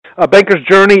A Banker's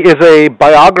Journey is a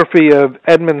biography of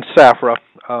Edmond Safra,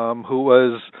 who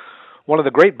was one of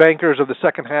the great bankers of the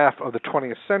second half of the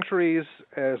 20th centuries,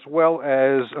 as well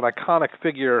as an iconic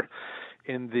figure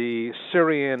in the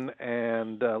Syrian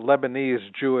and Lebanese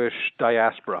Jewish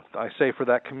diaspora. I say for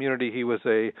that community he was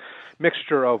a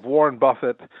mixture of Warren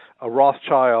Buffett, a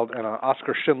Rothschild, and an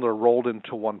Oskar Schindler rolled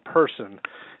into one person.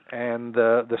 And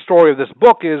the story of this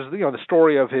book is, the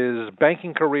story of his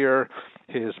banking career,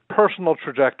 his personal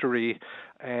trajectory,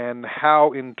 and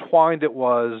how entwined it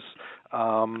was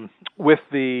with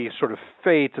the sort of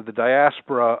fate of the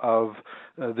diaspora of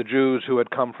the Jews who had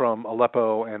come from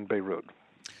Aleppo and Beirut.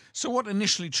 So what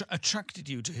initially attracted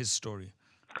you to his story?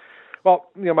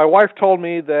 Well, my wife told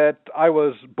me that I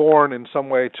was born in some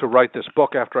way to write this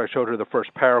book after I showed her the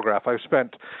first paragraph. I've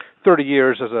spent 30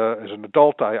 years as an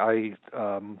adult. I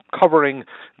covering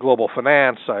global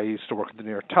finance. I used to work at the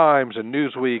New York Times and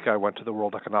Newsweek. I went to the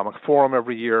World Economic Forum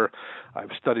every year.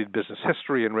 I've studied business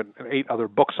history and written 8 other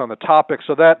books on the topic.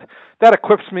 So that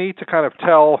equips me to kind of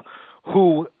tell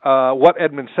what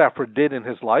Edmond Safra did in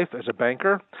his life as a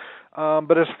banker.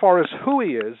 But as far as who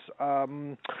he is,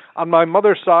 on my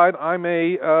mother's side, I'm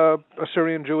a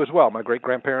Syrian Jew as well. My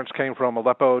great-grandparents came from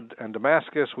Aleppo and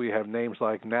Damascus. We have names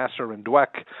like Nasser and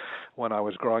Dweck. When I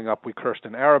was growing up, we cursed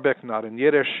in Arabic, not in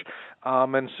Yiddish.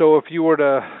 And so if you were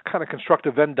to kind of construct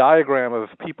a Venn diagram of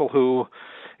people who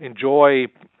enjoy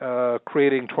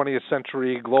creating 20th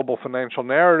century global financial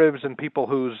narratives and people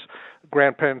whose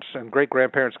grandparents and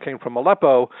great-grandparents came from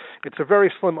Aleppo, it's a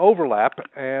very slim overlap,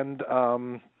 and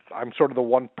I'm sort of the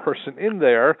one person in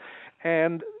there,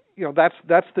 and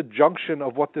that's the junction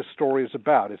of what this story is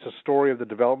about. It's a story of the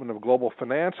development of global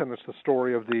finance, and it's the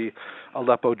story of the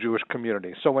Aleppo Jewish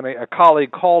community. So when a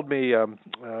colleague called me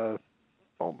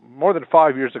more than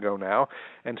 5 years ago now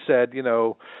and said,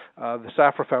 the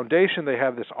Safra Foundation, they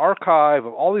have this archive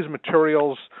of all these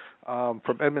materials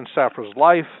from Edmond Safra's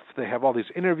life. They have all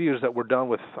these interviews that were done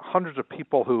with hundreds of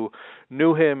people who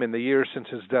knew him in the years since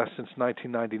his death, since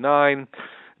 1999.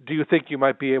 Do you think you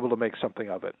might be able to make something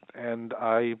of it? And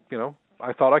I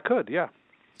thought I could, yeah.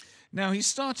 Now, he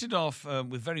started off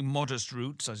with very modest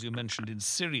roots, as you mentioned, in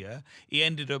Syria. He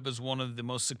ended up as one of the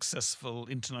most successful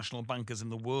international bankers in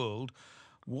the world.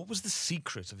 What was the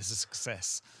secret of his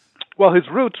success? Well, his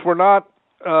roots were not,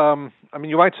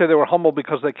 you might say they were humble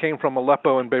because they came from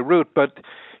Aleppo and Beirut, but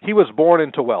he was born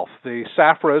into wealth. The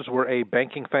Safras were a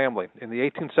banking family. In the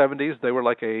 1870s, they were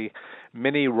like a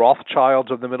mini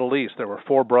Rothschilds of the Middle East. There were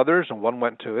 4 brothers, and one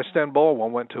went to Istanbul,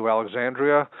 one went to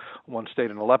Alexandria, one stayed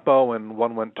in Aleppo, and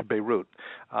one went to Beirut.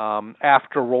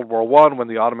 After World War I, when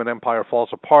the Ottoman Empire falls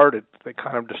apart, they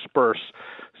kind of disperse.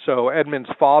 So Edmond's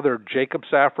father, Jacob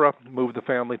Safra, moved the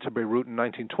family to Beirut in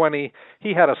 1920.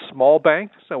 He had a small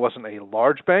bank, so it wasn't a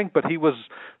large bank, but he was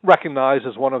recognized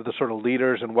as one of the sort of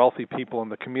leaders and wealthy people in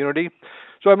the community.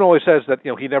 So Edmond always says that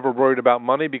he never worried about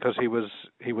money because he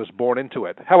was born into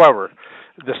it. However,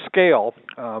 the scale,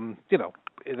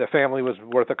 the family was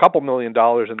worth a couple $1 million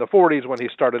in the 40s when he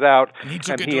started out, and he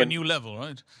took it to a new level,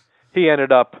 right? He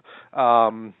ended up,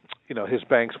 his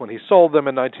banks, when he sold them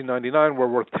in 1999, were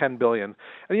worth $10 billion.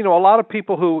 And, a lot of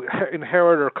people who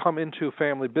inherit or come into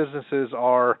family businesses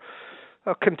are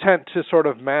content to sort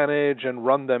of manage and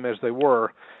run them as they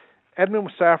were.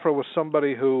 Edmond Safra was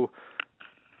somebody who,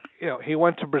 he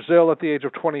went to Brazil at the age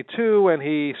of 22, and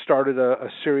he started a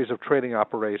series of trading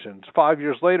operations. 5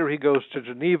 years later, he goes to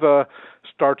Geneva,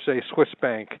 starts a Swiss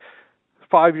bank.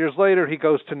 5 years later, he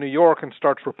goes to New York and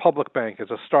starts Republic Bank as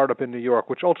a startup in New York,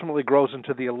 which ultimately grows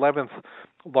into the 11th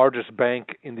largest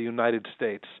bank in the United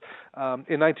States.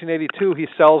 In 1982, he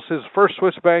sells his first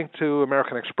Swiss bank to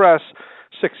American Express.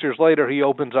 6 years later, he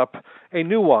opens up a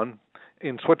new one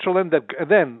in Switzerland that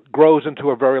then grows into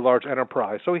a very large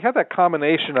enterprise. So he had that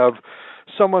combination of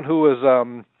someone who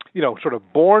was, sort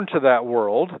of born to that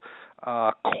world,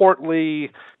 courtly,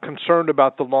 concerned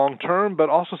about the long term, but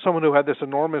also someone who had this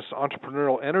enormous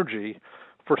entrepreneurial energy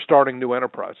for starting new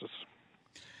enterprises.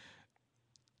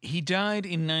 He died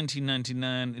in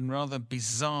 1999 in rather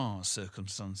bizarre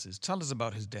circumstances. Tell us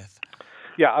about his death.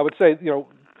 Yeah, I would say,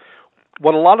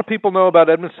 what a lot of people know about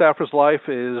Edmond Safra's life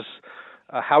is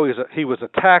how he was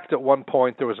attacked at one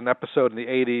point. There was an episode in the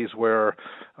 80s where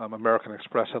American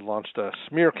Express had launched a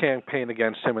smear campaign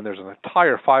against him, and there's an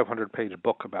entire 500-page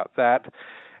book about that.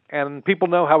 And people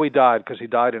know how he died because he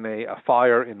died in a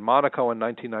fire in Monaco in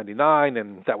 1999,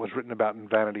 and that was written about in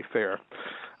Vanity Fair.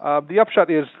 The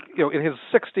upshot is, in his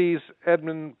 60s,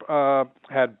 Edmond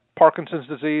had Parkinson's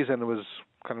disease and was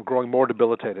kind of growing more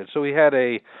debilitated. So he had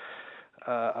a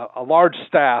a large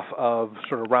staff of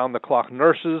sort of round-the-clock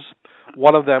nurses.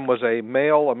 One of them was a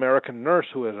male American nurse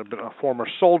who had been a former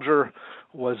soldier,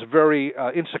 was very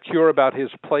insecure about his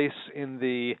place in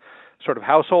the sort of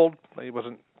household. He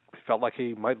felt like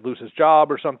he might lose his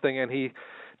job or something, and he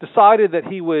decided that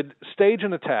he would stage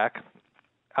an attack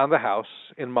on the house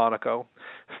in Monaco,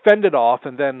 fend it off,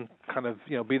 and then kind of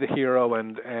be the hero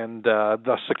and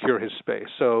thus secure his space.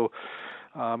 So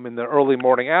in the early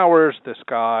morning hours, this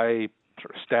guy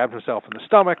sort of stabbed himself in the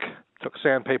stomach, took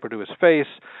sandpaper to his face,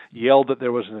 yelled that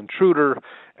there was an intruder,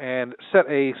 and set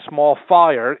a small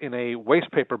fire in a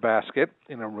wastepaper basket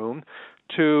in a room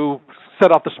to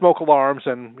set off the smoke alarms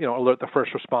and alert the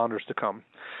first responders to come.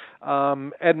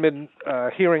 Edmond,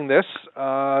 hearing this,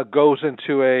 goes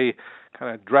into a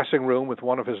kind of dressing room with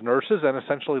one of his nurses and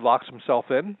essentially locks himself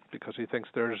in because he thinks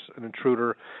there's an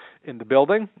intruder in the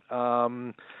building.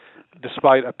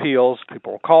 Despite appeals,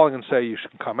 people were calling and say, you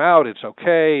should come out, it's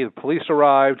okay. The police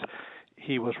arrived.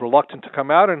 He was reluctant to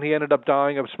come out, and he ended up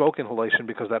dying of smoke inhalation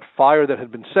because that fire that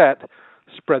had been set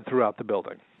spread throughout the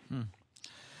building.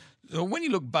 So when you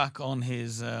look back on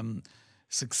his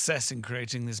success in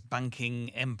creating this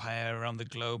banking empire around the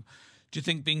globe, do you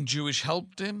think being Jewish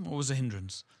helped him or was a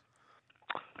hindrance?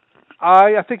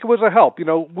 I think it was a help.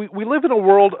 We live in a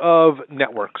world of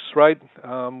networks, right?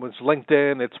 It's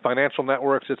LinkedIn, it's financial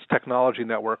networks, it's technology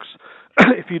networks.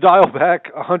 If you dial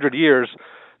back 100 years,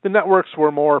 the networks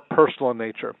were more personal in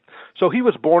nature. So he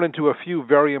was born into a few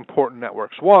very important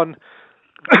networks. One,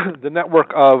 the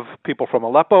network of people from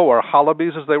Aleppo, or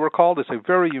Halabis as they were called, is a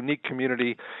very unique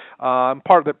community. Part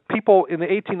of the people in the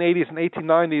 1880s and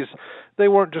 1890s, they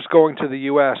weren't just going to the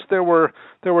U.S. There were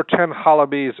 10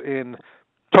 Halabis in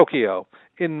Tokyo,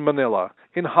 in Manila,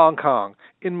 in Hong Kong,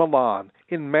 in Milan,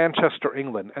 in Manchester,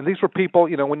 England. And these were people,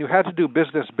 when you had to do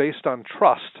business based on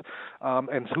trust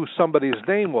and who somebody's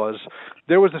name was,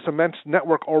 there was this immense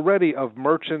network already of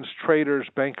merchants, traders,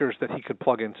 bankers that he could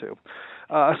plug into.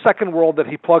 A second world that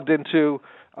he plugged into,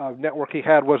 network he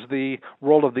had, was the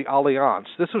world of the Alliance.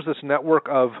 This was this network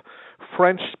of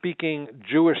French-speaking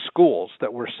Jewish schools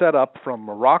that were set up from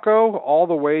Morocco all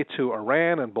the way to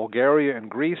Iran and Bulgaria and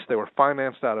Greece. They were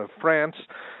financed out of France.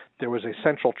 There was a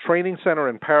central training center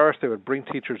in Paris. They would bring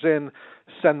teachers in,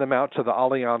 send them out to the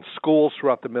Alliance schools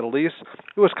throughout the Middle East.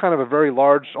 It was kind of a very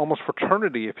large, almost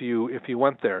fraternity if you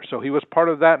went there. So he was part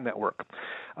of that network.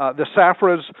 The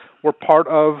Safras were part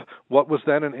of what was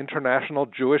then an international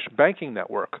Jewish banking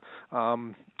network.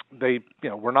 They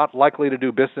were not likely to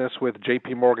do business with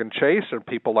J.P. Morgan Chase or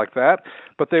people like that,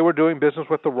 but they were doing business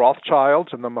with the Rothschilds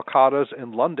and the Mocadas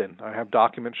in London. I have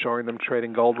documents showing them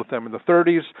trading gold with them in the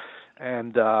 30s,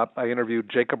 and I interviewed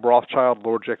Jacob Rothschild,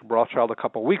 Lord Jacob Rothschild, a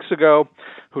couple of weeks ago,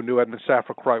 who knew Edmond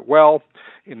Safra quite well.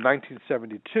 In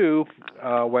 1972,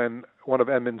 when one of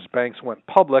Edmond's banks went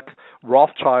public,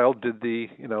 Rothschild did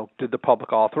the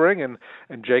public offering, and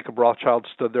Jacob Rothschild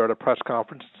stood there at a press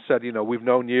conference and said, we've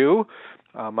known you.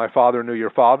 My father knew your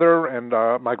father, and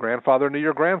my grandfather knew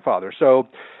your grandfather. So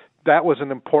that was an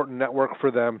important network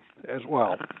for them as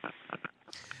well.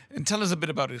 And tell us a bit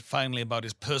about his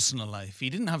personal life. He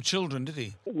didn't have children, did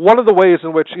he? One of the ways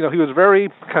in which, he was very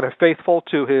kind of faithful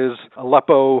to his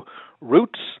Aleppo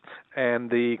roots and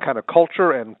the kind of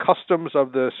culture and customs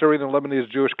of the Syrian and Lebanese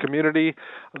Jewish community.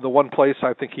 The one place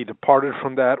I think he departed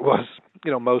from that was,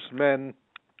 most men,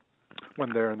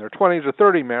 when they're in their 20s or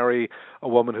 30, marry a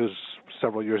woman who's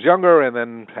several years younger and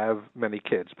then have many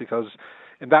kids. Because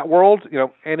in that world,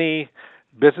 any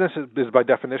business is by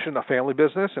definition a family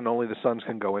business, and only the sons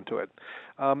can go into it.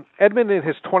 Edmond in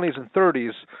his 20s and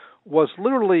 30s was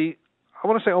literally, I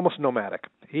want to say, almost nomadic.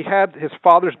 He had his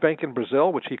father's bank in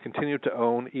Brazil, which he continued to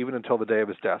own even until the day of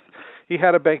his death. He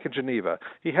had a bank in Geneva.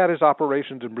 He had his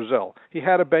operations in Brazil. He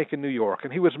had a bank in New York,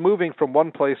 and he was moving from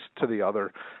one place to the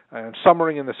other and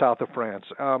summering in the south of France.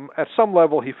 At some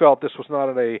level, he felt this was not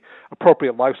an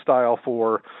appropriate lifestyle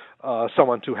for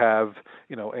someone to have,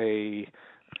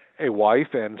 a wife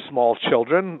and small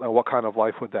children. What kind of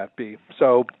life would that be?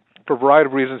 So, for a variety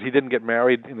of reasons, he didn't get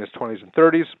married in his 20s and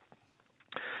 30s.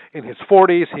 In his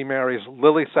 40s, he marries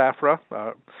Lily Safra.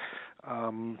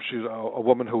 She's a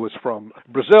woman who was from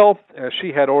Brazil.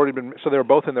 She had already been, so they were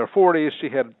both in their 40s. She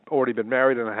had already been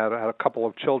married and had a couple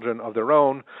of children of their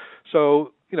own.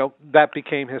 So, that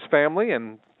became his family,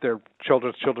 and their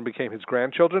children's children became his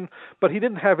grandchildren. But he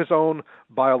didn't have his own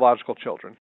biological children.